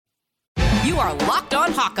You are Locked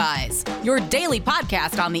On Hawkeyes, your daily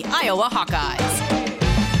podcast on the Iowa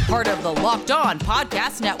Hawkeyes. Part of the Locked On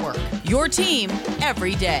Podcast Network, your team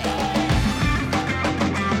every day.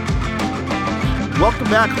 Welcome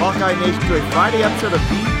back, Hawkeye Nation, to a Friday episode of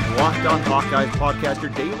the Locked On Hawkeyes podcast, your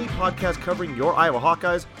daily podcast covering your Iowa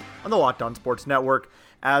Hawkeyes on the Locked On Sports Network.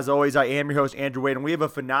 As always, I am your host, Andrew Wade, and we have a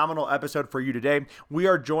phenomenal episode for you today. We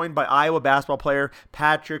are joined by Iowa basketball player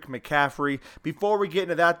Patrick McCaffery. Before we get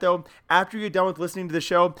into that, though, after you're done with listening to the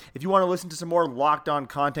show, if you want to listen to some more Locked On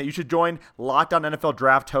content, you should join Locked On NFL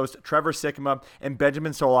Draft host Trevor Sikkema and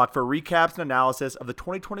Benjamin Solak for recaps and analysis of the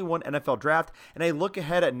 2021 NFL Draft and a look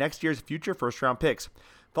ahead at next year's future first-round picks.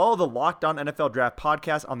 Follow the Locked On NFL Draft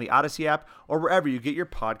podcast on the Odyssey app or wherever you get your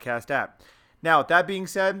podcast app. Now, with that being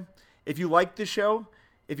said, if you like the show,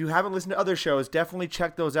 if you haven't listened to other shows, definitely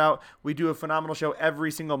check those out. We do a phenomenal show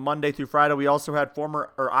every single Monday through Friday. We also had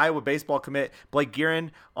former Iowa baseball commit Blake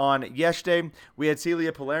Guerin on yesterday. We had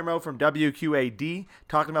Celia Palermo from WQAD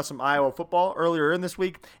talking about some Iowa football earlier in this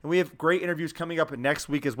week. And we have great interviews coming up next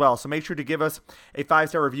week as well. So make sure to give us a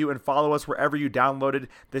 5-star review and follow us wherever you downloaded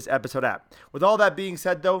this episode at. With all that being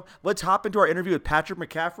said, though, let's hop into our interview with Patrick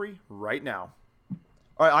McCaffery right now.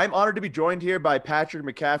 All right, I'm honored to be joined here by Patrick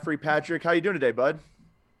McCaffery. Patrick, how you doing today, bud?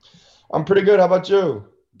 I'm pretty good. How about you?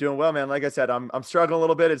 Doing well, man. Like I said, I'm struggling a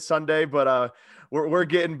little bit. It's Sunday, but we're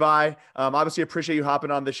getting by. Obviously, appreciate you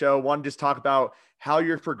hopping on the show. One, just talk about how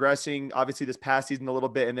you're progressing, obviously, this past season a little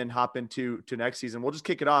bit, and then hop into next season. We'll just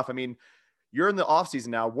kick it off. I mean, you're in the off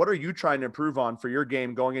season now. What are you trying to improve on for your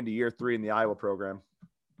game going into year 3 in the Iowa program?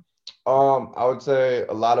 I would say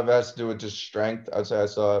a lot of it has to do with just strength. I'd say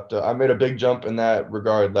I made a big jump in that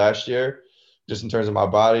regard last year, just in terms of my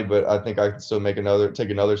body, but I think I can still take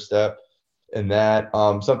another step in that.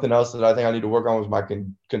 Something else that I think I need to work on was my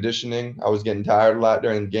conditioning. I was getting tired a lot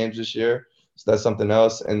during the games this year, so that's something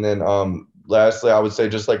else. And then lastly, I would say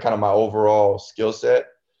just like kind of my overall skill set,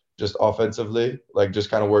 just offensively, like just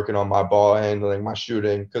kind of working on my ball handling, my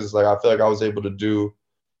shooting, because like I feel like I was able to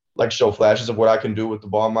show flashes of what I can do with the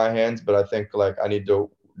ball in my hands, but I think like I need to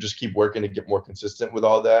just keep working to get more consistent with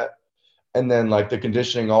all that. And then like the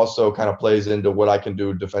conditioning also kind of plays into what I can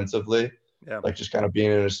do defensively. Yeah. Like just kind of being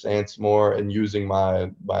in a stance more and using my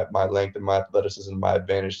length and my athleticism, my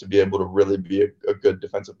advantage to be able to really be a good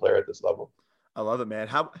defensive player at this level. I love it, man.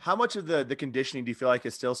 How much of the conditioning do you feel like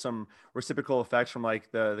is still some reciprocal effects from like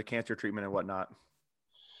the cancer treatment and whatnot?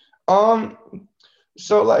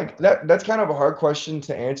 So like that's kind of a hard question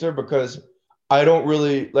to answer because I don't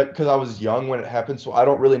really because I was young when it happened, so I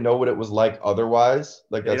don't really know what it was like otherwise.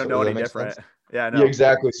 Like that's you don't know any different. Sense. Yeah, I know. Yeah,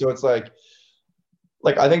 exactly. So it's like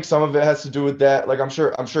I think some of it has to do with that. Like I'm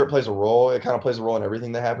sure it plays a role. It kind of plays a role in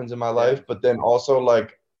everything that happens in my life. But then also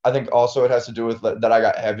like I think also it has to do with that I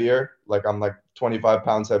got heavier. Like I'm like 25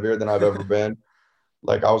 pounds heavier than I've ever been.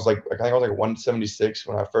 Like I think I was like 176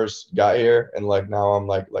 when I first got here, and like now I'm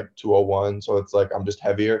like 201. So it's like I'm just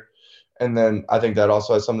heavier. And then I think that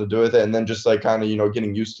also has something to do with it. And then just like kind of,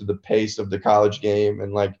 getting used to the pace of the college game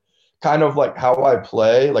and like kind of like how I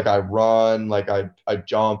play, like I run, like I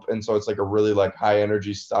jump. And so it's like a really like high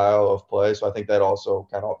energy style of play. So I think that also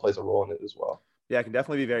kind of plays a role in it as well. Yeah, it can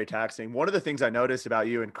definitely be very taxing. One of the things I noticed about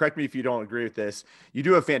you, and correct me if you don't agree with this, you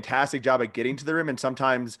do a fantastic job at getting to the rim, and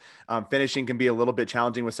sometimes finishing can be a little bit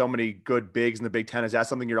challenging with so many good bigs in the Big Ten. Is that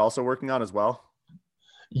something you're also working on as well?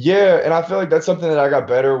 Yeah, and I feel like that's something that I got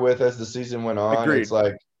better with as the season went on. Agreed. It's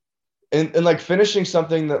like, and like finishing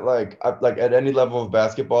something that like at any level of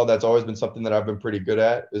basketball, that's always been something that I've been pretty good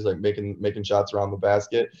at, is like making shots around the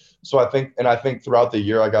basket. So I think throughout the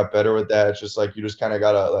year I got better with that. It's just like you just kind of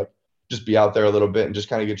gotta like just be out there a little bit and just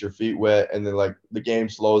kind of get your feet wet, and then like the game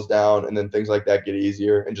slows down, and then things like that get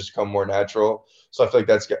easier and just come more natural. So I feel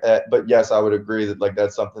like but yes, I would agree that like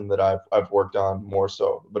that's something that I've worked on more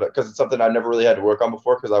so, but because it's something I never really had to work on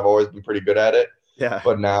before because I've always been pretty good at it. Yeah.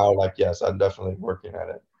 But now, like, yes, I'm definitely working at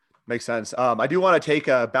it. Makes sense. I do want to take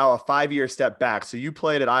about a 5-year step back. So you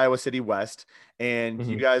played at Iowa City West, and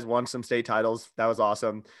you guys won some state titles. That was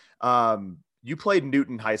awesome. You played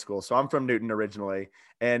Newton High School. So I'm from Newton originally,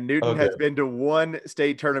 and Newton has been to one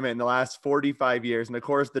state tournament in the last 45 years. And of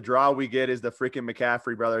course, the draw we get is the freaking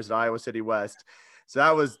McCaffery brothers at Iowa City West. So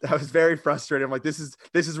that was very frustrating. I'm like, this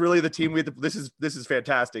is really the team this is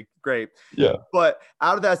fantastic. Great. Yeah. But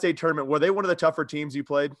out of that state tournament, were they one of the tougher teams you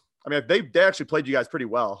played? I mean, they actually played you guys pretty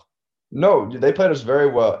well. No, they played us very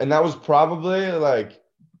well. And that was probably like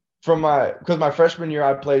because my freshman year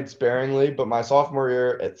I played sparingly, but my sophomore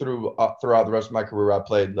year throughout the rest of my career, I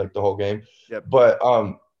played like the whole game. Yep. But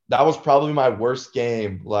that was probably my worst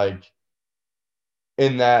game, like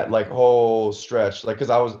in that like whole stretch, like because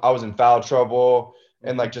I was in foul trouble,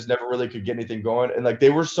 and like just never really could get anything going. And like they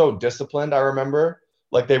were so disciplined, I remember.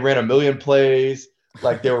 Like they ran a million plays.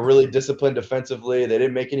 Like they were really disciplined defensively. They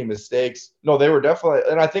didn't make any mistakes. No, they were definitely.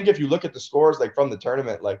 And I think if you look at the scores like from the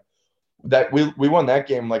tournament, like that we won that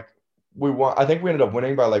game. Like we won. I think we ended up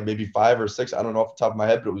winning by like maybe 5 or 6. I don't know off the top of my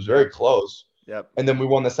head, but it was very close. Yep. And then we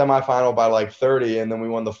won the semifinal by like 30, and then we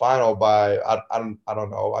won the final by I don't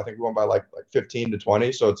know. I think we won by like 15 to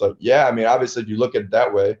 20. So it's like, yeah, I mean, obviously if you look at it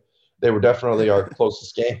that way, they were definitely our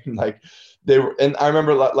closest game. Like they were, and I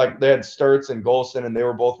remember like they had Sturts and Golson, and they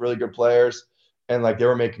were both really good players, and like they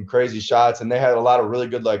were making crazy shots, and they had a lot of really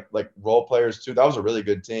good like role players too. That was a really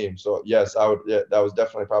good team. So yes, that was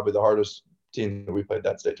definitely probably the hardest team that we played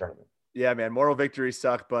that state tournament. Yeah, man, moral victories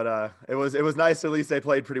suck, but it was nice. At least they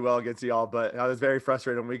played pretty well against y'all. But I was very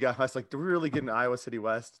frustrated when I was like, do we really get an Iowa City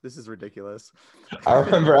West? This is ridiculous. I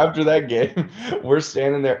remember after that game, we're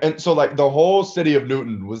standing there, and so like the whole city of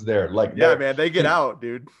Newton was there. Like, yeah, man, they get out,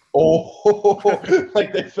 dude. Oh,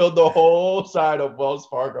 like they filled the whole side of Wells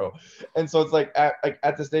Fargo, and so it's like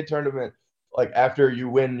at the state tournament. Like after you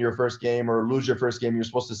win your first game or lose your first game, you're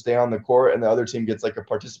supposed to stay on the court, and the other team gets like a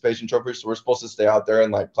participation trophy. So we're supposed to stay out there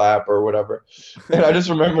and like clap or whatever. And I just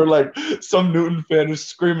remember like some Newton fan is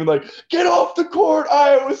screaming like, "Get off the court,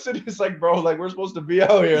 Iowa City!" It's like, bro, like we're supposed to be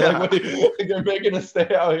out here. Yeah. Like, like they're making us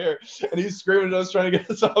stay out here, and he's screaming at us trying to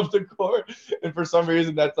get us off the court. And for some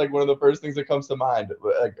reason, that's like one of the first things that comes to mind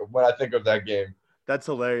like when I think of that game. That's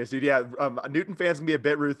hilarious, dude. Yeah, Newton fans can be a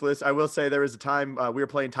bit ruthless. I will say there was a time we were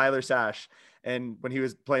playing Tyler Sash, and when he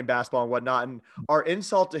was playing basketball and whatnot, and our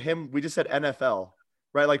insult to him, we just said NFL,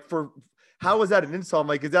 right? Like, how was that an insult? I'm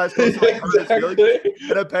like, is that supposed to like hurt his feelings?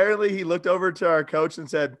 And apparently he looked over to our coach and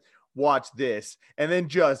said, "Watch this," and then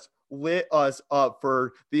just lit us up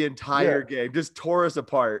for the entire game, just tore us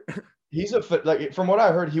apart. He's like from what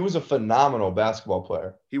I heard, he was a phenomenal basketball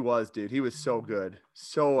player. He was, dude. He was so good,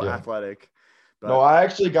 so athletic. But no, I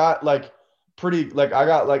actually got like pretty like I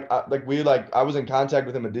got like I was in contact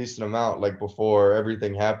with him a decent amount like before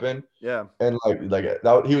everything happened. Yeah. And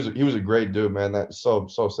he was a great dude, man. That's so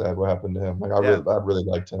sad what happened to him. Like I really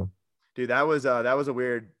liked him. Dude, that was a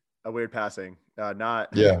weird passing.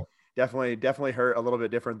 Definitely hurt a little bit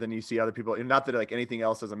different than you see other people. Not that like anything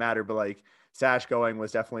else doesn't matter, but like Sash going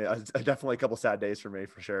was definitely a couple sad days for me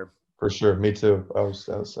for sure. For sure, me too. That was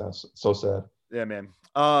so sad. Yeah, man.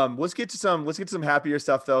 Let's get to some happier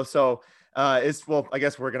stuff though. So, I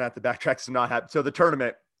guess we're gonna have to backtrack to some not happy. So the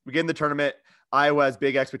tournament, we get in the tournament. Iowa has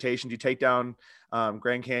big expectations. You take down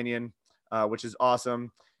Grand Canyon, which is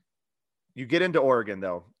awesome. You get into Oregon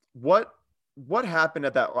though. What happened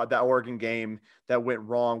at that Oregon game that went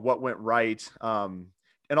wrong? What went right?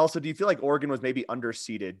 And also, do you feel like Oregon was maybe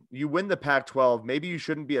underseeded? You win the Pac-12, maybe you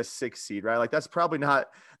shouldn't be a 6 seed, right? Like that's probably not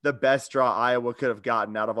the best draw Iowa could have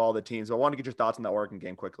gotten out of all the teams. So I want to get your thoughts on the Oregon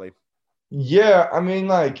game quickly. Yeah, I mean,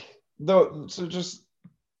 like I'm not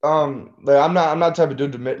the type of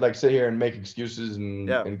dude to like sit here and make excuses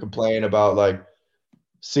and complain about like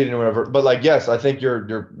seeding or whatever. But like, yes, I think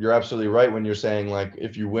you're absolutely right when you're saying like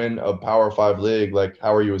if you win a Power 5 league, like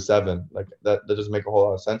how are you a 7? Like that doesn't make a whole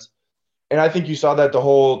lot of sense. And I think you saw that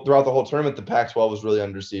throughout the whole tournament, the Pac-12 was really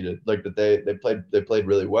underseeded. Like that they played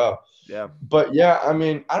really well. Yeah. But yeah, I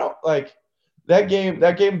mean, I don't like that game.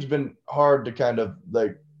 That game's been hard to kind of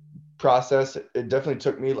like process. It definitely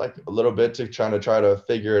took me like a little bit to try to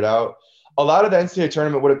figure it out. A lot of the NCAA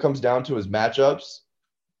tournament, what it comes down to is matchups.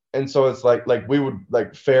 And so it's like we would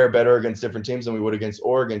like fare better against different teams than we would against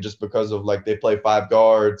Oregon just because of like they play 5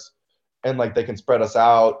 guards and like they can spread us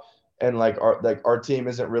out. And like our team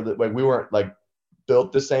isn't really like we weren't like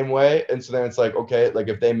built the same way. And so then it's like, okay, like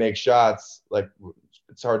if they make shots, like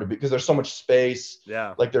it's hard to be because there's so much space.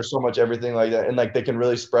 Yeah. Like there's so much everything like that. And like they can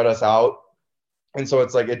really spread us out. And so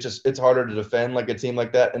it's like it's harder to defend like a team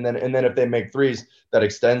like that. And then if they make threes, that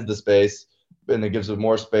extends the space and it gives them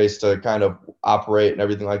more space to kind of operate and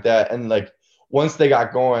everything like that. And like once they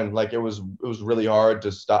got going, like it was really hard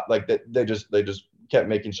to stop. Like they just kept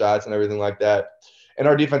making shots and everything like that. And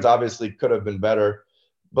our defense obviously could have been better,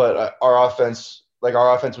 but our offense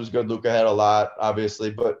was good. Luka had a lot, obviously,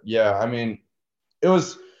 but yeah, I mean, it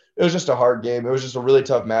was just a hard game. It was just a really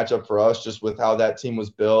tough matchup for us, just with how that team was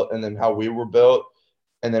built and then how we were built.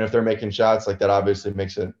 And then if they're making shots like that, obviously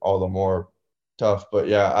makes it all the more tough. But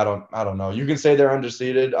yeah, I don't know. You can say they're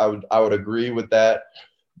underseeded. I would agree with that.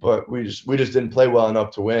 But we just didn't play well enough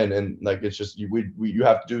to win, and like it's just you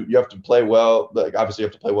have to play well. Like obviously you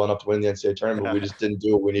have to play well enough to win the NCAA tournament. But we just didn't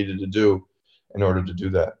do what we needed to do in order to do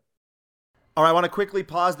that. All right, I want to quickly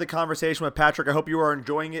pause the conversation with Patrick. I hope you are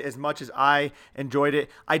enjoying it as much as I enjoyed it.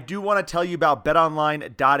 I do want to tell you about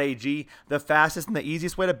betonline.ag, the fastest and the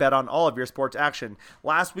easiest way to bet on all of your sports action.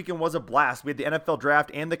 Last weekend was a blast. We had the NFL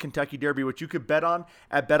Draft and the Kentucky Derby, which you could bet on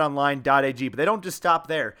at betonline.ag. But they don't just stop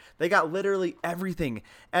there. They got literally everything: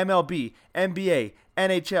 MLB, NBA,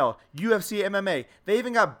 NHL, UFC, MMA. They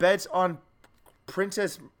even got bets on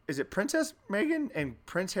Princess Meghan and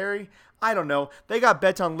Prince Harry? I don't know. They got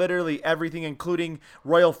bets on literally everything, including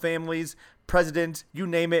royal families, presidents, you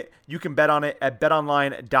name it. You can bet on it at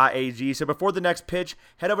betonline.ag. So before the next pitch,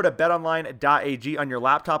 head over to betonline.ag on your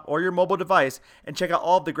laptop or your mobile device and check out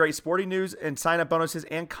all of the great sporting news and sign-up bonuses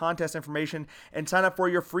and contest information, and sign up for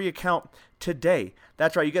your free account today.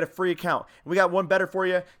 That's right, you get a free account. We got one better for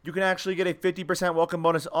you. You can actually get a 50% welcome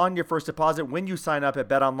bonus on your first deposit when you sign up at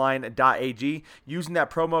betonline.ag using that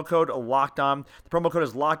promo code LOCKEDON. The promo code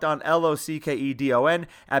is LOCKEDON, LOCKEDON,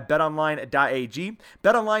 at betonline.ag.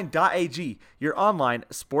 Betonline.ag, your online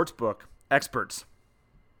sportsbook experts.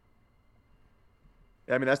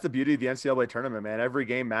 I mean, that's the beauty of the NCAA tournament, man. Every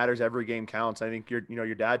game matters. Every game counts. I think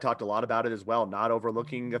your dad talked a lot about it as well, not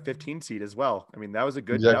overlooking a 15 seed as well. I mean, that was a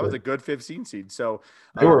good 15 seed. So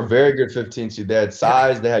they were a very good 15 seed. They had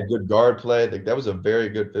size. They had good guard play. That was a very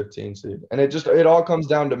good 15 seed. And it all comes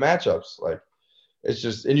down to matchups. Like, it's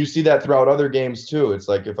just, and you see that throughout other games too. It's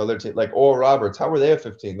like if other teams, like Oral Roberts, how were they at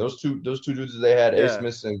 15? Those two dudes that they had, A.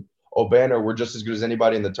 Smith and O'Banner, were just as good as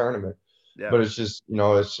anybody in the tournament. Yeah. But it's just,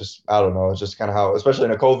 I don't know. It's just kind of how, especially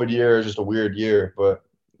in a COVID year, it's just a weird year. But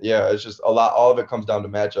yeah, it's just a lot. All of it comes down to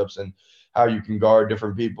matchups and how you can guard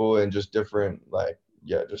different people and just different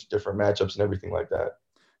matchups and everything like that.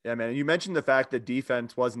 Yeah, man. You mentioned the fact that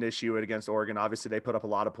defense was an issue against Oregon. Obviously, they put up a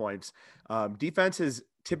lot of points. Defense has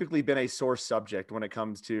typically been a sore subject when it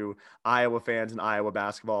comes to Iowa fans and Iowa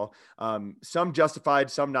basketball. Some justified,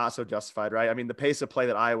 some not so justified, right? I mean, the pace of play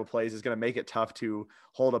that Iowa plays is going to make it tough to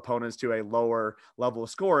hold opponents to a lower level of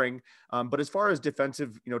scoring. But as far as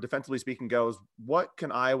defensively speaking goes, what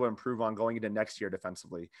can Iowa improve on going into next year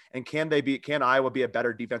defensively? And can Iowa be a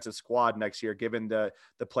better defensive squad next year, given the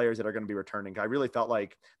players that are going to be returning? I really felt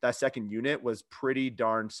like that second unit was pretty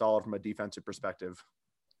darn solid from a defensive perspective.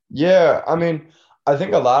 Yeah, I mean, I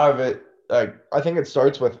think a lot of it, I think it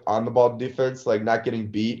starts with on the ball defense, like not getting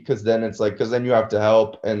beat, because then you have to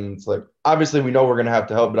help, and it's like, obviously we know we're going to have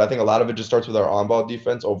to help, but I think a lot of it just starts with our on ball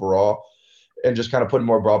defense overall, and just kind of putting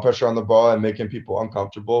more ball pressure on the ball and making people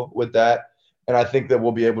uncomfortable with that. And I think that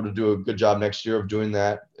we'll be able to do a good job next year of doing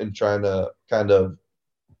that and trying to kind of,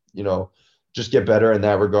 just get better in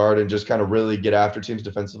that regard and just kind of really get after teams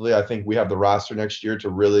defensively. I think we have the roster next year to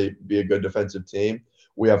really be a good defensive team.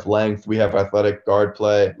 We have length. We have athletic guard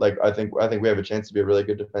play. Like, I think we have a chance to be a really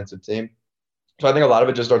good defensive team. So I think a lot of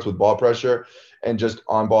it just starts with ball pressure and just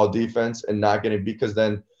on-ball defense and not getting beat, because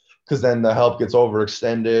then the help gets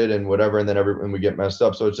overextended and whatever, and then we get messed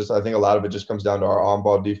up. So it's just, I think a lot of it just comes down to our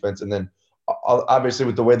on-ball defense. And then obviously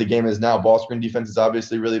with the way the game is now, ball screen defense is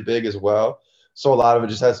obviously really big as well. So a lot of it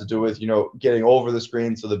just has to do with, getting over the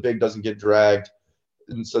screen so the big doesn't get dragged.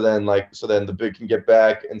 And so then the big can get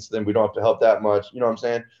back, and so then we don't have to help that much. You know what I'm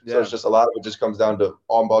saying? Yeah. So it's just a lot of it just comes down to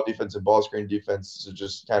on-ball defense and ball screen defense. So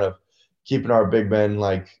just kind of keeping our big men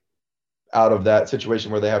out of that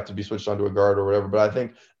situation where they have to be switched onto a guard or whatever. But I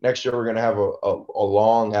think next year we're going to have a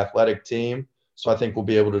long athletic team. So I think we'll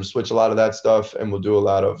be able to switch a lot of that stuff, and we'll do a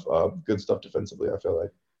lot of good stuff defensively, I feel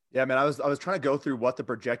like. Yeah, man, I was trying to go through what the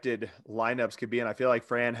projected lineups could be, and I feel like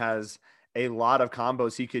Fran has a lot of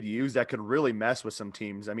combos he could use that could really mess with some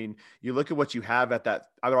teams. I mean, you look at what you have at that,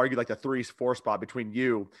 I would argue like the 3-4 spot between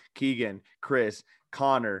you, Keegan, Chris,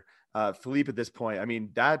 Connor, Philippe at this point. I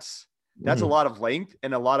mean, that's a lot of length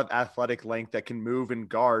and a lot of athletic length that can move and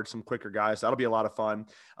guard some quicker guys. So that'll be a lot of fun.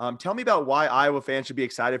 Tell me about why Iowa fans should be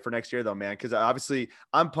excited for next year though, man. Cause obviously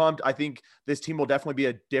I'm pumped. I think this team will definitely be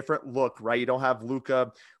a different look, right? You don't have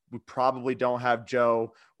Luka. We probably don't have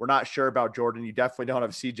Joe. We're not sure about Jordan. You definitely don't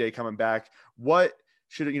have CJ coming back. Why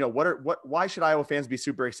should Iowa fans be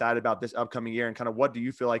super excited about this upcoming year? And kind of what do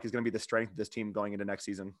you feel like is going to be the strength of this team going into next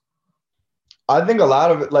season? I think a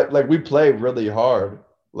lot of it, like we play really hard.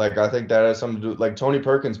 Like, I think that has something to do, like Tony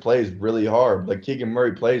Perkins plays really hard. Like Keegan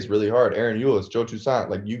Murray plays really hard. Aaron Eulis, Joe Toussaint,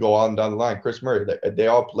 like you go on down the line, Chris Murray, they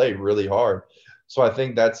all play really hard. So I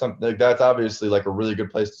think that's something that's obviously like a really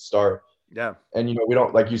good place to start. Yeah. And, we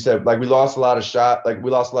don't, like you said, like we lost a lot of shot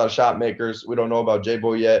makers. We don't know about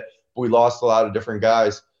J-Boy yet, but we lost a lot of different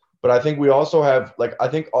guys. But I think we also have,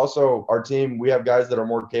 our team, we have guys that are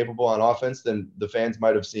more capable on offense than the fans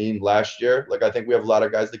might have seen last year. Like, I think we have a lot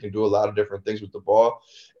of guys that can do a lot of different things with the ball.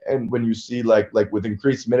 And when you see like with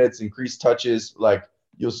increased minutes, increased touches, like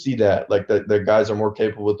you'll see that like the guys are more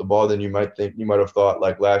capable with the ball than you might have thought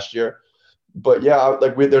like last year. But yeah,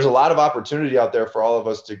 like there's a lot of opportunity out there for all of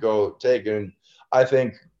us to go take, and I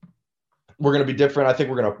think we're going to be different. I think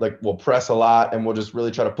we're going to we'll press a lot, and we'll just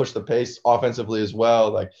really try to push the pace offensively as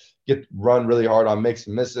well. Like run really hard on makes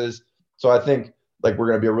and misses. So I think like we're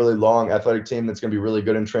going to be a really long athletic team that's going to be really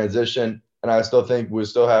good in transition. And I still think we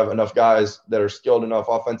still have enough guys that are skilled enough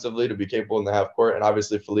offensively to be capable in the half court. And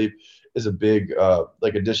obviously Philippe is a big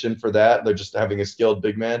addition for that. They're just having a skilled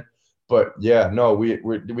big man. But yeah, no, we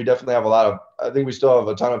definitely have I think we still have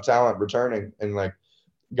a ton of talent returning, and like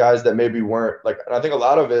guys that maybe weren't and I think a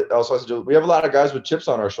lot of it also has to do, we have a lot of guys with chips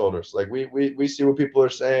on our shoulders. Like we see what people are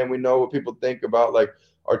saying. We know what people think about like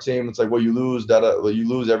our team. It's like, well, you lose you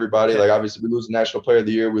lose everybody. Like obviously we lose National Player of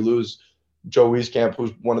the Year. We lose Joe Wieskamp,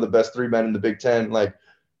 who's one of the best 3 men in the Big Ten. Like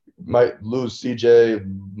might lose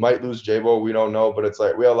CJ, might lose J-Bo. We don't know, but it's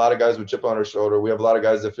like we have a lot of guys with chip on our shoulder. We have a lot of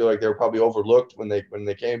guys that feel like they were probably overlooked when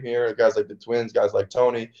they came here. Guys like the Twins, guys like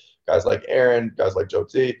Tony, guys like Aaron, guys like Joe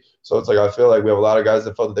T. So it's like I feel like we have a lot of guys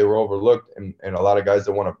that felt that they were overlooked, and a lot of guys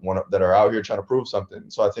that that are out here trying to prove something.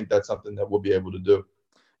 So I think that's something that we'll be able to do.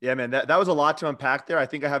 Yeah, man, that was a lot to unpack there. I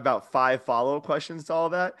think I have about 5 follow-up questions to all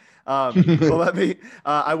of that. So let me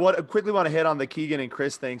I quickly want to hit on the Keegan and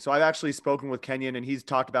Chris thing. So I've actually spoken with Kenyon, and he's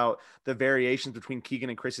talked about the variations between Keegan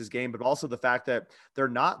and Chris's game, but also the fact that they're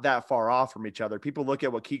not that far off from each other. People look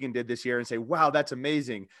at what Keegan did this year and say, wow, that's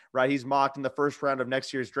amazing, right? He's mocked in the first round of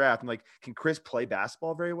next year's draft. I'm like, can Chris play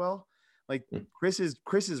basketball very well? Like Chris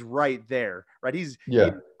is right there, right? He's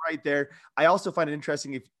right there. I also find it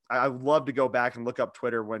interesting I would love to go back and look up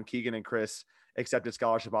Twitter when Keegan and Chris accepted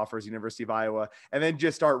scholarship offers, University of Iowa, and then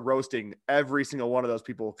just start roasting every single one of those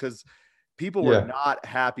people, because people were not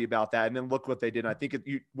happy about that. And then look what they did. And I think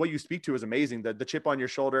what you speak to is amazing. The chip on your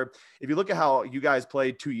shoulder. If you look at how you guys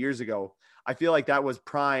played 2 years ago, I feel like that was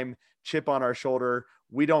prime chip on our shoulder.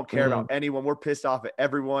 We don't care about anyone. We're pissed off at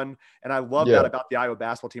everyone. And I love that about the Iowa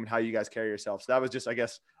basketball team and how you guys carry yourselves. So that was just, I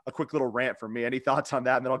guess, a quick little rant from me. Any thoughts on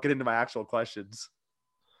that? And then I'll get into my actual questions.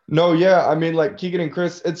 No, yeah. I mean, like Keegan and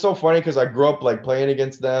Chris, it's so funny because I grew up like playing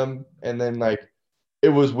against them. And then like it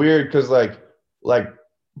was weird because like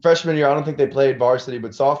freshman year, I don't think they played varsity,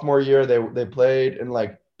 but sophomore year they played, and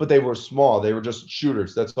like, but they were small. They were just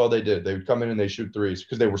shooters. That's all they did. They would come in and they shoot threes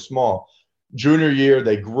because they were small. Junior year,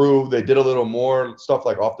 they grew. They did a little more stuff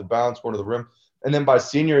like off the bounce, going to the rim. And then by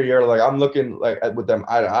senior year, like I'm looking like with them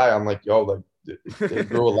eye to eye, I'm like, yo, like they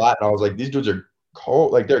grew a lot. And I was like, these dudes are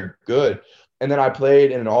cold. Like they're good. And then I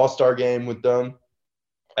played in an all-star game with them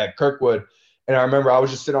at Kirkwood. And I remember I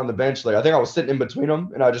was just sitting on the bench. Like I think I was sitting in between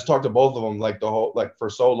them, and I just talked to both of them like for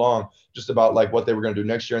so long, just about like what they were going to do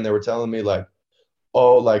next year. And they were telling me like,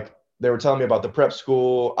 they were telling me about the prep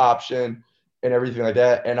school option and everything like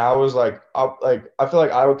that. And I was like, I feel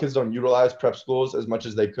like Iowa kids don't utilize prep schools as much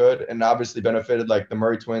as they could. And obviously benefited like the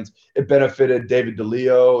Murray twins. It benefited David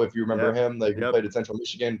DeLeo, if you remember him, like he played at Central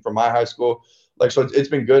Michigan from my high school. Like, so it's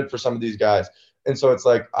been good for some of these guys. And so it's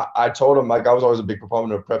like, I told him, like, I was always a big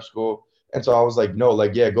proponent of prep school. And so I was like, no,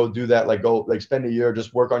 like, yeah, go do that. Like, go, like, spend a year,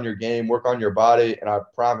 just work on your game, work on your body. And I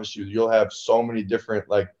promise you, you'll have so many different,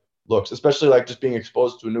 like, looks, especially, like, just being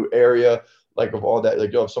exposed to a new area, like, of all that.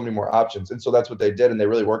 Like, you'll have so many more options. And so that's what they did. And they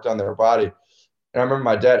really worked on their body. And I remember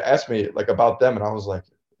my dad asked me, like, about them. And I was like,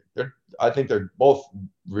 I think they're both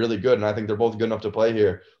really good. And I think they're both good enough to play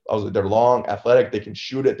here. I was like, they're long, athletic. They can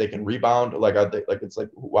shoot it. They can rebound. Like, it's like,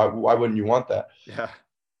 why wouldn't you want that? Yeah.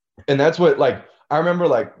 And that's what, like, I remember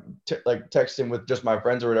like texting with just my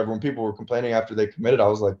friends or whatever when people were complaining after they committed. I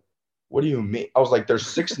was like, what do you mean? I was like, there's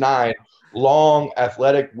 6'9", long,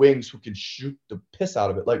 athletic wings who can shoot the piss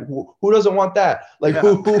out of it. Like, who doesn't want that? Like,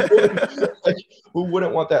 who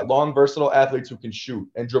wouldn't want that? Long, versatile athletes who can shoot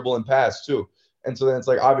and dribble and pass too. And so then it's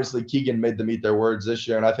like, obviously Keegan made them eat their words this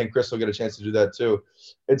year. And I think Chris will get a chance to do that too.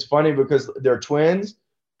 It's funny because they're twins,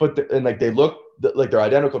 but they look like they're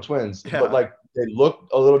identical twins, but like they look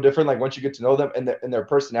a little different. Like once you get to know them, and their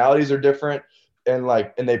personalities are different, and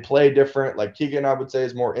they play different. Like Keegan, I would say,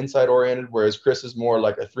 is more inside oriented, whereas Chris is more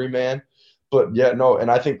like a 3-man. But yeah, no. And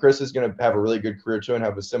I think Chris is going to have a really good career too, and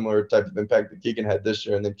have a similar type of impact that Keegan had this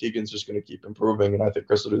year. And then Keegan's just going to keep improving. And I think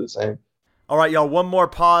Chris will do the same. All right, y'all, one more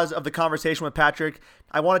pause of the conversation with Patrick.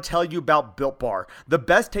 I want to tell you about Built Bar, the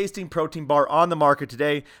best tasting protein bar on the market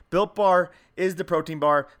today. Built Bar is the protein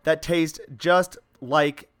bar that tastes just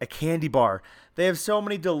like a candy bar. They have so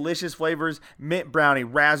many delicious flavors: mint brownie,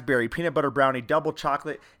 raspberry, peanut butter brownie, double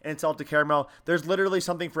chocolate, and salted caramel. There's literally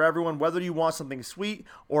something for everyone. Whether you want something sweet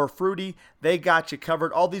or fruity, they got you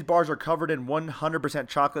covered. All these bars are covered in 100%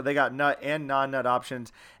 chocolate. They got nut and non-nut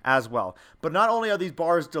options as well. But not only are these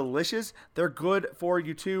bars delicious, they're good for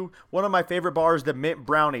you too. One of my favorite bars, the mint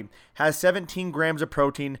brownie, has 17 grams of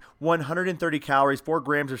protein, 130 calories, 4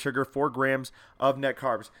 grams of sugar, 4 grams of net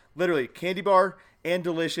carbs. Literally, candy bar and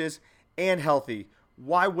delicious and healthy.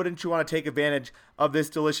 Why wouldn't you want to take advantage of this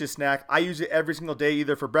delicious snack? I use it every single day,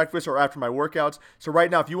 either for breakfast or after my workouts. So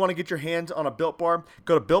right now, if you want to get your hands on a Built Bar,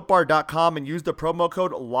 go to BuiltBar.com and use the promo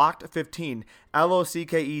code LOCKED15,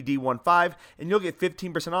 LOCKED15, and you'll get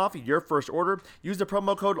 15% off your first order. Use the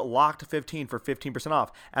promo code LOCKED15 for 15%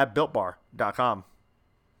 off at BuiltBar.com.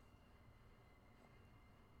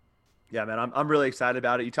 Yeah, man, I'm really excited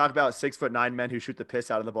about it. You talk about 6'9" men who shoot the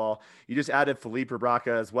piss out of the ball. You just added Philippe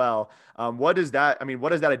Rebraca as well. What is that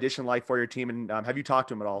addition like for your team? And have you talked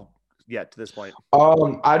to him at all yet to this point?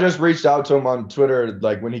 I just reached out to him on Twitter,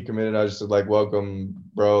 like when he committed. I just said like, "Welcome,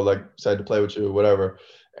 bro. Like, excited to play with you, whatever."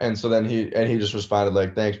 And so then he just responded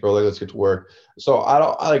like, "Thanks, bro. Like, let's get to work." So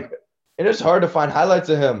it is hard to find highlights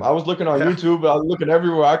of him. I was looking on YouTube, I was looking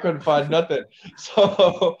everywhere. I couldn't find nothing.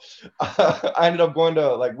 So I ended up going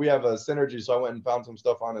to, like, we have a Synergy, so I went and found some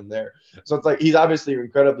stuff on him there. So it's like he's obviously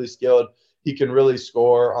incredibly skilled. He can really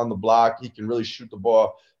score on the block. He can really shoot the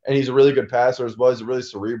ball. And he's a really good passer as well. He's a really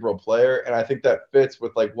cerebral player. And I think that fits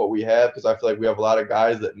with, like, what we have, because I feel like we have a lot of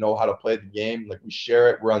guys that know how to play the game. Like, we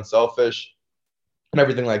share it. We're unselfish and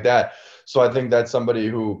everything like that. So I think that's somebody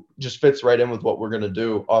who just fits right in with what we're going to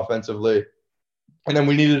do offensively. And then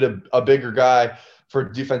we needed a bigger guy for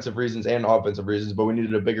defensive reasons and offensive reasons, but we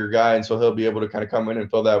needed a bigger guy. And so he'll be able to kind of come in and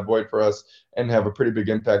fill that void for us and have a pretty big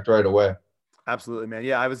impact right away. Absolutely, man.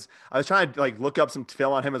 Yeah, I was trying to like look up some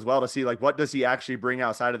film on him as well to see like what does he actually bring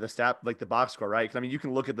outside of the stat, like the box score, right? Because I mean, you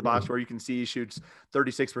can look at the box score, you can see he shoots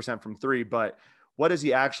 36% from three, but what does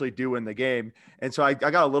he actually do in the game? And so I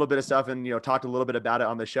got a little bit of stuff and, talked a little bit about it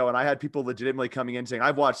on the show. And I had people legitimately coming in saying,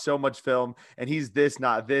 I've watched so much film and he's this,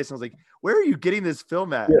 not this. And I was like, where are you getting this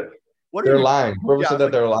film at? Yeah. They're lying. Whoever said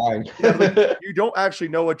that, they're lying. You don't actually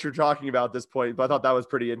know what you're talking about at this point, but I thought that was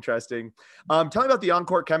pretty interesting. Tell me about the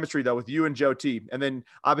on-court chemistry, though, with you and Joe T. And then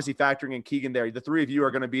obviously factoring in Keegan there. The three of you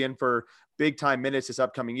are going to be in for big-time minutes this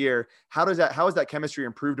upcoming year. How is that chemistry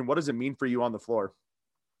improved, and what does it mean for you on the floor?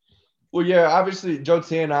 Well, yeah, obviously, Joe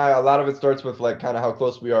T and I, a lot of it starts with, like, kind of how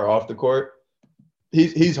close we are off the court.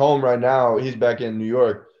 He's home right now. He's back in New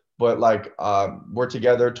York. But, like, we're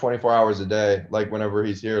together 24 hours a day, like, whenever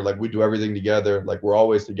he's here. Like, we do everything together. Like, we're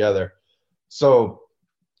always together. So,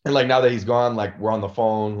 and, like, now that he's gone, like, we're on the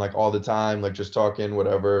phone, like, all the time, like, just talking,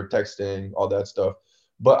 whatever, texting, all that stuff.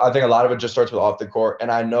 But I think a lot of it just starts with off the court.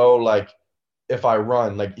 And I know, like, if I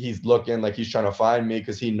run, like, he's looking, like, he's trying to find me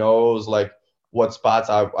because he knows, like, what spots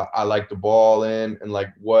I like the ball in and, like,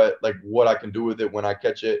 what I can do with it when I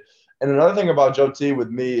catch it. And another thing about Joe T with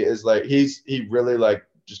me is, like, he really, like,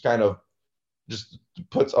 just kind of just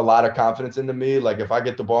puts a lot of confidence into me. Like, if I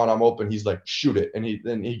get the ball and I'm open, he's like, shoot it. And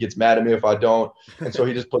he gets mad at me if I don't. And so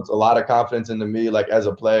he just puts a lot of confidence into me, like, as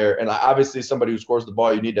a player. And obviously somebody who scores the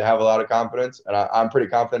ball, you need to have a lot of confidence. And I'm pretty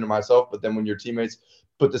confident in myself, but then when your teammates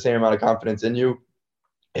put the same amount of confidence in you,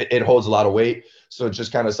 it holds a lot of weight. So it's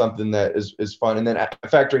just kind of something that is fun. And then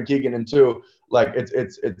factoring Keegan in too, like,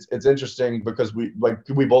 it's interesting because we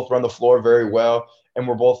both run the floor very well. And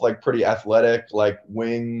we're both, like, pretty athletic, like,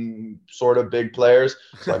 wing sort of big players.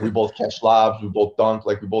 So, like, we both catch lobs, we both dunk,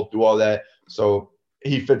 like, we both do all that. So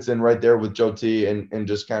he fits in right there with Joe T and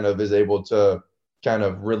just kind of is able to kind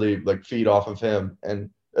of really, like, feed off of him. And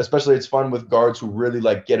especially it's fun with guards who really,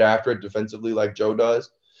 like, get after it defensively like Joe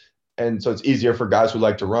does. And so it's easier for guys who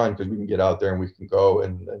like to run because we can get out there and we can go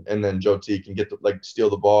and then Joe T can get steal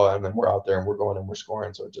the ball and then we're out there and we're going and we're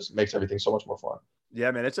scoring. So it just makes everything so much more fun. Yeah,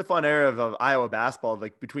 man, it's a fun era of Iowa basketball.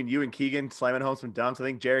 Like, between you and Keegan slamming home some dunks. I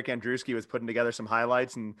think Jarek Andruski was putting together some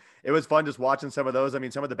highlights, and it was fun just watching some of those. I mean,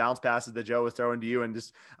 some of the bounce passes that Joe was throwing to you and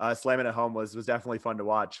just slamming it home was definitely fun to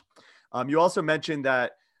watch. You also mentioned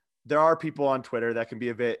that there are people on Twitter that can be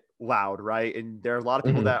a bit loud, right? And there are a lot of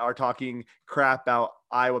people that are talking crap about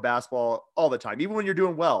Iowa basketball all the time. Even when you're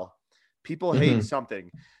doing well, people hate something.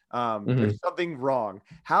 There's something wrong.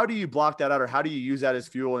 How do you block that out, or how do you use that as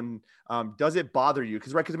fuel? And does it bother you?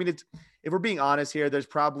 Because I mean, if we're being honest here, it's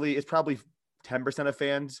probably 10% of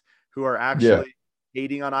fans who are actually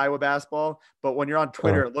hating on Iowa basketball. But when you're on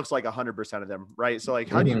Twitter, it looks like 100% of them, right? So, like,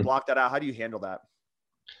 how do you block that out? How do you handle that?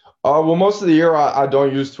 Well, most of the year I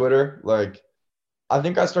don't use Twitter. Like, I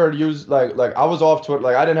think I started to use like I was off Twitter.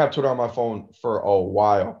 Like I didn't have Twitter on my phone for a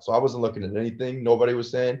while, so I wasn't looking at anything nobody was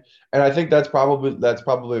saying. And I think that's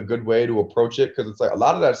probably a good way to approach it because it's like a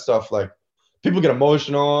lot of that stuff like people get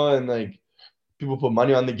emotional and like people put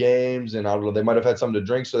money on the games and I don't know they might have had something to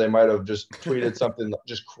drink, so they might have just tweeted something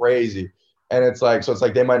just crazy. And it's like so it's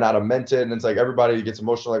like they might not have meant it, and it's like everybody gets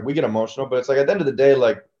emotional. Like we get emotional, but it's like at the end of the day,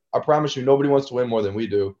 like I promise you, nobody wants to win more than we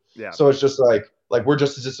do. Yeah. So it's just like we're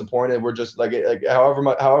just as disappointed. We're just like however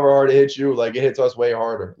hard it hits you, like it hits us way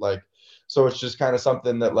harder. Like so it's just kind of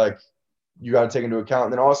something that like you got to take into account.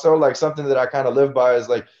 And then also like something that I kind of live by is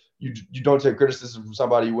like you don't take criticism from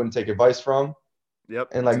somebody you wouldn't take advice from. Yep.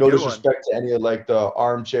 And That's like a no good one. disrespect to any of like the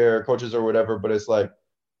armchair coaches or whatever, but it's like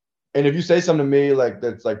and if you say something to me like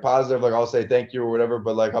that's like positive, like I'll say thank you or whatever,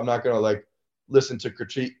 but like I'm not gonna like listen to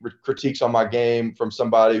critiques on my game from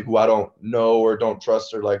somebody who I don't know or don't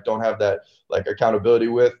trust or like don't have that like accountability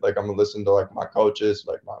with. Like I'm gonna listen to like my coaches,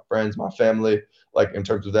 like my friends, my family, like in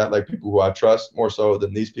terms of that, like people who I trust more so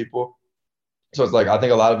than these people. So it's like I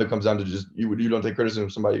think a lot of it comes down to just you don't take criticism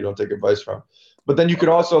from somebody you don't take advice from. But then you could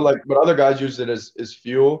also like but other guys use it as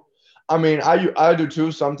fuel. I mean, I do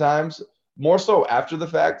too sometimes. More so after the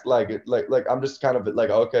fact, like I'm just kind of like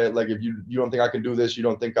okay, like if you don't think I can do this, you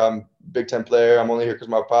don't think I'm Big Ten player, I'm only here because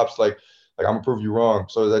my pops like I'm gonna prove you wrong.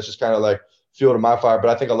 So that's just kind of like fuel to my fire. But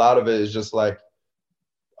I think a lot of it is just like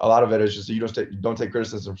a lot of it is just you don't take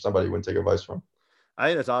criticism from somebody you wouldn't take advice from. I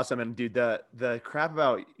think that's awesome. And dude, the crap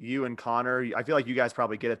about you and Connor, I feel like you guys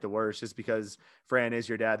probably get it the worst just because Fran is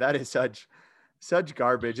your dad. That is such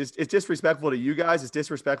garbage. It's disrespectful to you guys. It's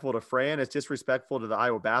disrespectful to Fran. It's disrespectful to the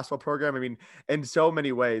Iowa basketball program. I mean, in so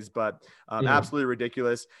many ways, but absolutely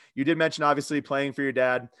ridiculous. You did mention obviously playing for your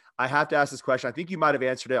dad. I have to ask this question. I think you might have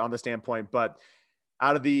answered it on the standpoint, but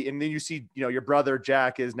and then you see, your brother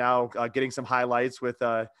Jack is now getting some highlights with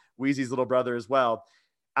Weezy's little brother as well.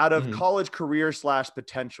 Out of college career /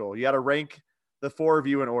 potential, you got to rank the four of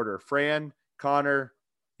you in order: Fran, Connor,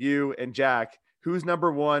 you, and Jack. Who's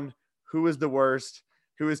number one? Who is the worst?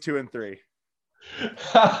 Who is 2 and 3?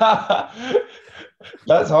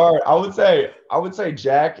 That's hard. I would say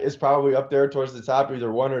Jack is probably up there towards the top,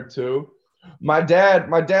 either 1 or 2. My dad,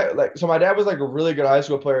 my dad was like a really good high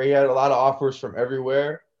school player. He had a lot of offers from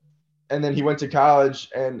everywhere. And then he went to college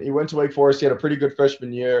and he went to Wake Forest. He had a pretty good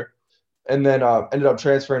freshman year and then ended up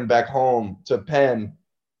transferring back home to Penn,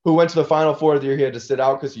 who went to the Final Four the year he had to sit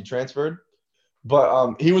out because he transferred.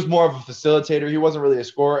 But he was more of a facilitator. He wasn't really a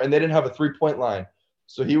scorer, and they didn't have a 3-point line.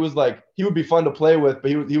 So he was like, he would be fun to play with, but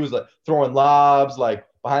he was like throwing lobs, like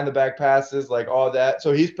behind the back passes, like all that.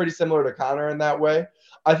 So he's pretty similar to Connor in that way.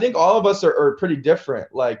 I think all of us are pretty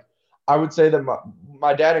different. Like I would say that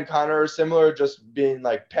my dad and Connor are similar, just being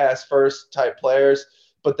like pass first type players.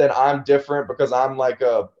 But then I'm different because I'm like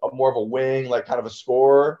a more of a wing, like kind of a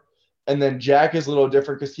scorer. And then Jack is a little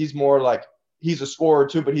different because he's more like he's a scorer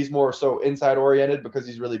too, but he's more so inside oriented because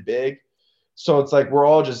he's really big. So it's like we're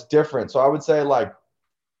all just different. So I would say like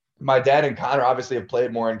my dad and Connor obviously have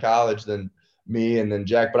played more in college than me and then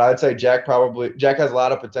Jack, but I'd say Jack has a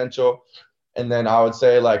lot of potential. And then I would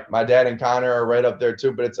say like my dad and Connor are right up there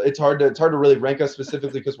too, but it's hard to really rank us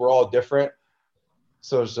specifically because we're all different.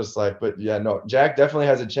 So it's just like, but yeah, no, Jack definitely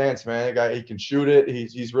has a chance, man. The guy, he can shoot it.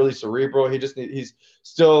 He's really cerebral. He's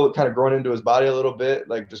still kind of growing into his body a little bit,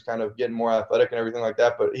 like just kind of getting more athletic and everything like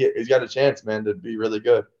that. But he's got a chance, man, to be really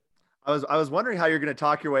good. I was wondering how you're going to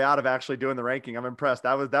talk your way out of actually doing the ranking. I'm impressed.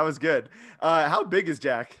 That was good. How big is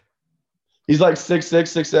Jack? He's like 6'6",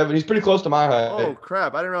 6'7". He's pretty close to my height. Oh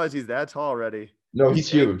crap! I didn't realize he's that tall already. No, he's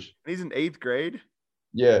huge. He's in 8th grade.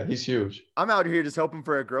 Yeah, he's huge. I'm out here just hoping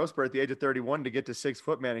for a growth spurt at the age of 31 to get to 6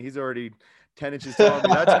 foot, man. And he's already 10 inches tall. I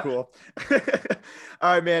mean, that's cool.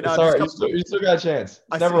 All right, man. Sorry, you still got a chance.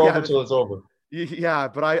 It's never over until it's over. Yeah,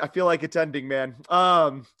 but I feel like it's ending, man.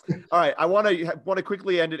 All right, I want to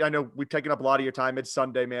quickly end it. I know we've taken up a lot of your time. It's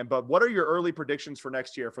Sunday, man. But what are your early predictions for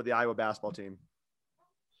next year for the Iowa basketball team?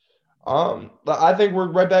 I think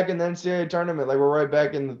we're right back in the NCAA tournament. Like we're right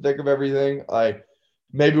back in the thick of everything. Like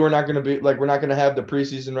maybe we're not going to have the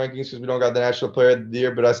preseason rankings because we don't got the national player of the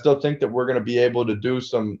year, but I still think that we're going to be able to do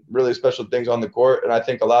some really special things on the court. And I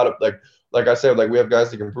think a lot of like I said, like we have guys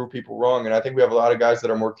that can prove people wrong. And I think we have a lot of guys that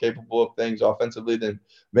are more capable of things offensively than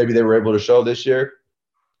maybe they were able to show this year.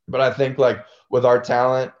 But I think like with our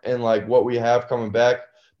talent and like what we have coming back,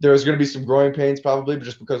 there's going to be some growing pains probably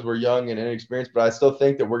just because we're young and inexperienced, but I still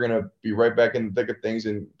think that we're going to be right back in the thick of things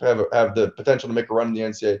and have the potential to make a run in the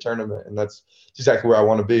NCAA tournament. And that's exactly where I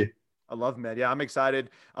want to be. I love him, man. Yeah, I'm excited.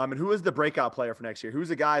 And who is the breakout player for next year? Who's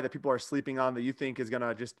the guy that people are sleeping on that you think is going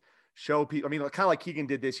to just show people? I mean, kind of like Keegan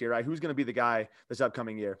did this year, right? Who's going to be the guy this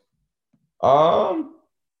upcoming year? Um,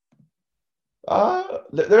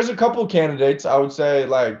 there's a couple candidates. I would say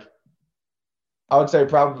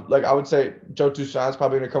Joe Toussaint's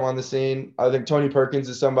probably going to come on the scene. I think Tony Perkins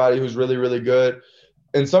is somebody who's really, really good.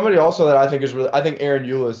 And somebody also that I think is really, I think Aaron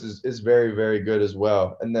Eulis is very, very good as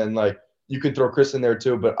well. And then like you could throw Chris in there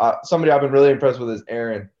too, but somebody I've been really impressed with is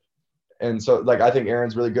Aaron. And so like I think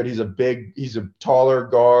Aaron's really good. He's a taller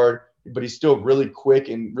guard, but he's still really quick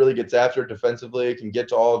and really gets after it defensively, can get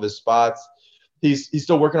to all of his spots. He's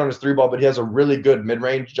still working on his three ball, but he has a really good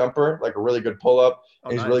mid-range jumper, like a really good pull-up.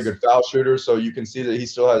 And he's a really good foul shooter. So you can see that he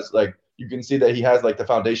still has the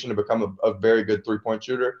foundation to become a very good three-point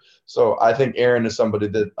shooter. So I think Aaron is somebody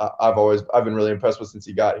that I've been really impressed with since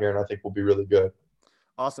he got here, and I think will be really good.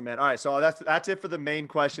 Awesome, man. All right, so that's it for the main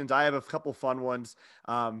questions. I have a couple fun ones.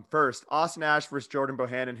 First, Austin Ash versus Jordan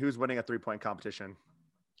Bohannon. Who's winning a three-point competition?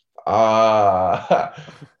 I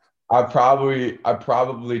probably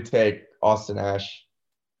take Austin Ash.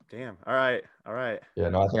 Damn. All right. Yeah,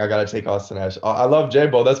 no, I think I got to take Austin Ash. I love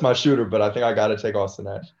J-Bo. That's my shooter, but I think I got to take Austin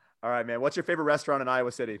Ash. All right, man. What's your favorite restaurant in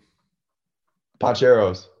Iowa City?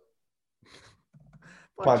 Pancheros.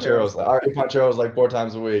 I eat Pancheros like 4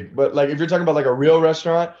 times a week. But like if you're talking about like a real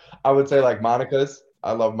restaurant, I would say like Monica's.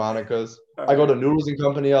 I love Monica's. I go to Noodles and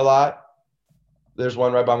Company a lot. There's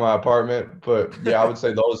one right by my apartment. But yeah, I would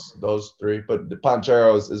say those 3. But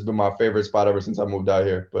Pancheros has been my favorite spot ever since I moved out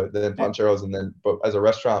here. But then Pancheros but as a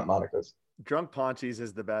restaurant, Monica's. Drunk Ponchi's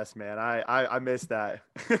is the best, man. I miss that.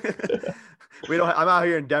 I'm out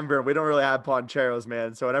here in Denver and we don't really have Pancheros,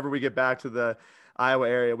 man. So whenever we get back to the Iowa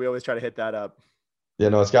area, we always try to hit that up. Yeah,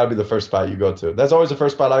 no, it's got to be the first spot you go to. That's always the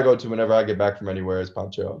first spot I go to whenever I get back from anywhere is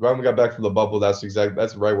Panchero. Right when we got back from the bubble, that's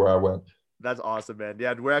right where I went. That's awesome, man.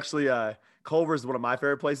 Yeah, we're actually Culver's is one of my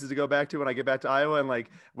favorite places to go back to when I get back to Iowa, and like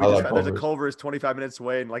there's a Culver's 25 minutes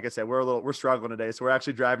away, and like I said, we're struggling today, so we're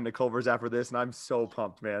actually driving to Culver's after this, and I'm so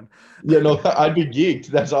pumped, man. Yeah, no, I'd be geeked.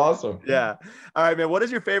 That's awesome. Yeah. All right, man. What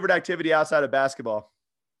is your favorite activity outside of basketball?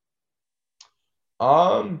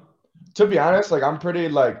 To be honest, like I'm pretty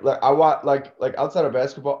like I watch like outside of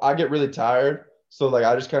basketball, I get really tired, so like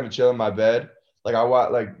I just kind of chill in my bed. Like I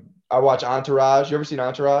watch Entourage. You ever seen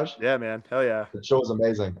Entourage? Yeah, man. Hell yeah. The show is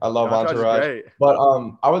amazing. I love Entourage. But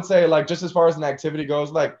I would say like just as far as an activity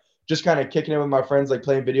goes, like just kind of kicking it with my friends, like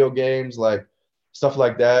playing video games, like stuff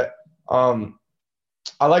like that.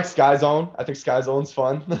 I like Sky Zone. I think Sky Zone's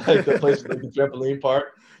fun. Like the place like the trampoline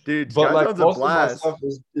park. Dude, but like most of my stuff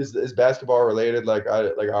is basketball related. Like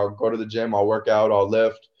I'll go to the gym, I'll work out, I'll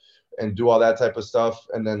lift and do all that type of stuff.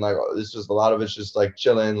 And then like it's just a lot of it's just like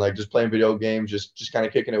chilling, like just playing video games, just kind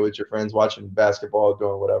of kicking it with your friends, watching basketball,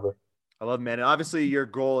 doing whatever. I love it, man. And obviously your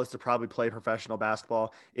goal is to probably play professional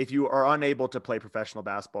basketball. If you are unable to play professional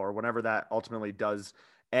basketball or whenever that ultimately does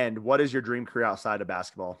end, what is your dream career outside of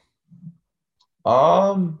basketball?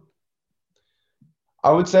 I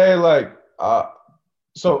would say like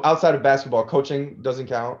so outside of basketball, coaching doesn't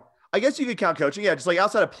count. I guess you could count coaching. Yeah, just like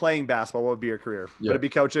outside of playing basketball, what would be your career? Yeah. Would it be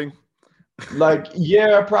coaching? Like,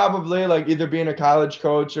 yeah, probably like either being a college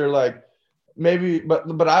coach or like maybe,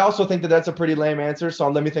 but I also think that that's a pretty lame answer. So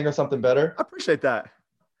let me think of something better. I appreciate that.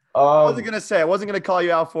 I wasn't going to call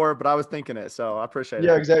you out for it, but I was thinking it. So I appreciate it.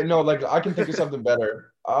 Yeah, exactly. No, like I can think of something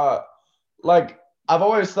better. Like I've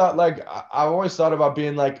always thought about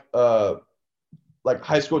being like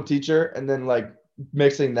high school teacher and then like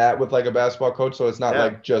mixing that with like a basketball coach. So it's not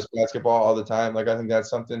like just basketball all the time. Like I think that's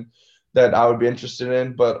something that I would be interested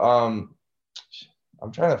in, but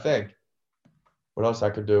I'm trying to think what else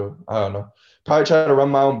I could do. I don't know. Probably try to run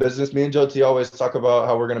my own business. Me and Joe T always talk about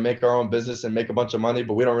how we're going to make our own business and make a bunch of money,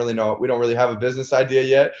 but we don't really know. We don't really have a business idea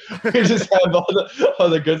yet. We just have all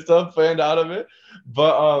the good stuff planned out of it.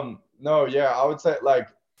 But no, yeah, I would say like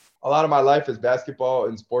a lot of my life is basketball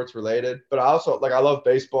and sports related, but I also like, I love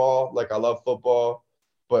baseball. Like I love football,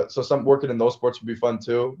 but so some working in those sports would be fun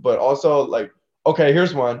too. But also like, okay,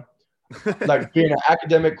 here's one, like being an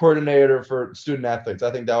academic coordinator for student athletes.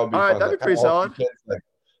 I think that would be fun. That'd like, be pretty solid. Kids, like,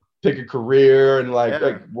 pick a career and like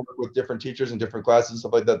work with different teachers and different classes and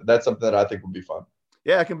stuff like that. That's something that I think would be fun.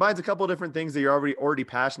 Yeah, it combines a couple of different things that you're already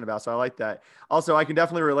passionate about. So I like that. Also, I can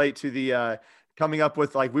definitely relate to the coming up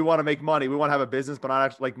with like, we want to make money. We want to have a business, but not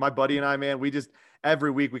actually, like my buddy and I, man, we just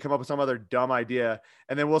every week we come up with some other dumb idea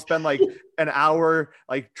and then we'll spend like an hour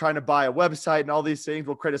like trying to buy a website and all these things.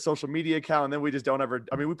 We'll create a social media account and then we just don't ever,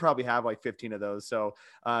 I mean, we probably have like 15 of those. So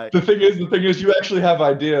the thing is you actually have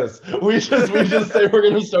ideas. We just say we're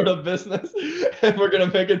going to start a business and we're going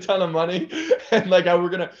to make a ton of money. And like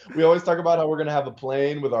we always talk about how we're going to have a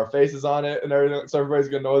plane with our faces on it and everything. So everybody's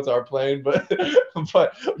going to know it's our plane, but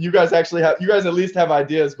you guys at least have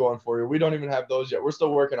ideas going for you. We don't even have those yet. We're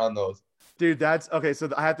still working on those. Dude, that's okay. So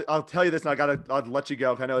I'll tell you this, and I'll let you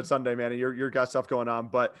go. I know it's Sunday, man, and you're got stuff going on.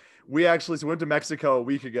 But we actually went to Mexico a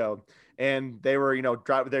week ago, and they were,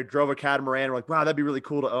 they drove a catamaran. We're like, wow, that'd be really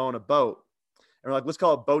cool to own a boat. And we're like, let's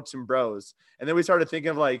call it Boats and Bros. And then we started thinking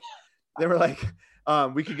of like, they were like,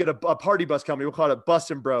 we could get a party bus company. We'll call it Bus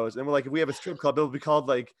and Bros. And we're like, if we have a strip club, it'll be called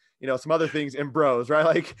like, some other things and Bros, right?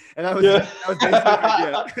 Like, and that was basically the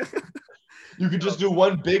idea. You could just do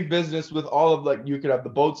one big business with all of like, you could have the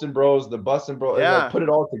Boats and Bros, the Bus and Bros, and like put it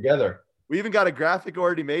all together. We even got a graphic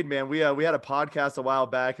already made, man. We had a podcast a while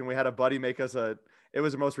back, and we had a buddy make us it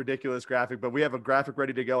was the most ridiculous graphic, but we have a graphic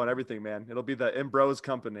ready to go and everything, man. It'll be the Bros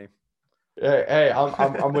company. Hey,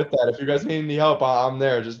 I'm with that. If you guys need any help, I'm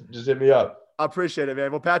there. Just hit me up. I appreciate it,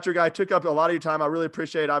 man. Well, Patrick, I took up a lot of your time. I really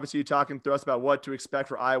appreciate, obviously, you talking to us about what to expect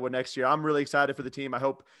for Iowa next year. I'm really excited for the team. I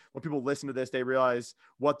hope when people listen to this, they realize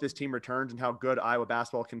what this team returns and how good Iowa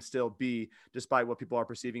basketball can still be, despite what people are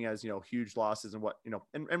perceiving as, huge losses and what,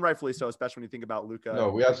 and rightfully so, especially when you think about Luka. No,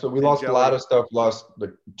 we lost Joey. A lot of stuff, lost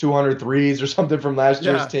like 200 threes or something from last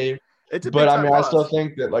year's team. But I mean, I still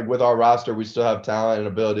think that like with our roster, we still have talent and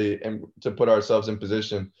ability and to put ourselves in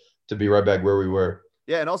position to be right back where we were.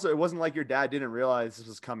 Yeah, and also it wasn't like your dad didn't realize this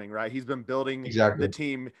was coming, right? He's been building the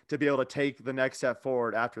team to be able to take the next step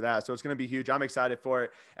forward after that. So it's going to be huge. I'm excited for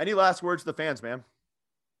it. Any last words to the fans, man?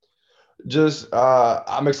 Just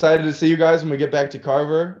I'm excited to see you guys when we get back to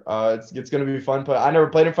Carver. It's going to be fun. But I never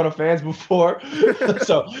played in front of fans before,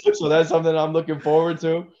 so that's something I'm looking forward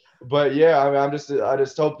to. But yeah, I mean, I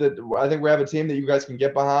just hope that I think we have a team that you guys can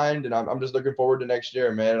get behind, and I'm just looking forward to next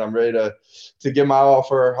year, man. And I'm ready to give my all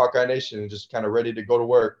for Hawkeye Nation and just kind of ready to go to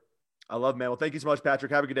work. I love, man. Well, thank you so much,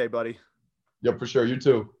 Patrick. Have a good day, buddy. Yep, for sure. You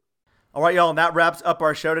too. All right, y'all, and that wraps up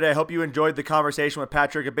our show today. I hope you enjoyed the conversation with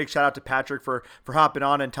Patrick. A big shout out to Patrick for hopping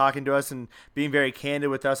on and talking to us and being very candid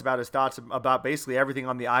with us about his thoughts about basically everything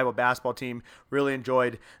on the Iowa basketball team. Really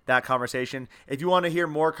enjoyed that conversation. If you want to hear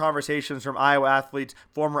more conversations from Iowa athletes,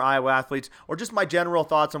 former Iowa athletes, or just my general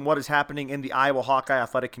thoughts on what is happening in the Iowa Hawkeye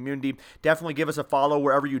athletic community, definitely give us a follow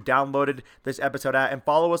wherever you downloaded this episode at, and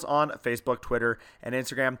follow us on Facebook, Twitter, and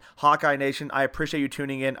Instagram. Hawkeye Nation, I appreciate you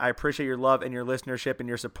tuning in. I appreciate your love and your listenership and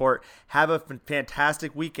your support. Have a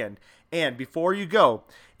fantastic weekend. And before you go,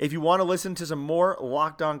 if you want to listen to some more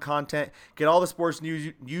Locked On content, get all the sports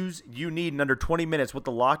news you need in under 20 minutes with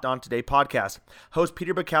the Locked On Today podcast. Host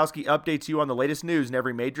Peter Bukowski updates you on the latest news in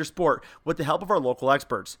every major sport with the help of our local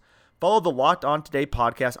experts. Follow the Locked On Today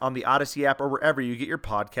podcast on the Odyssey app or wherever you get your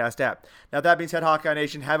podcast app. Now, that being said, Hawkeye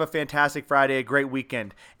Nation, have a fantastic Friday, a great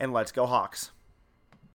weekend, and let's go Hawks.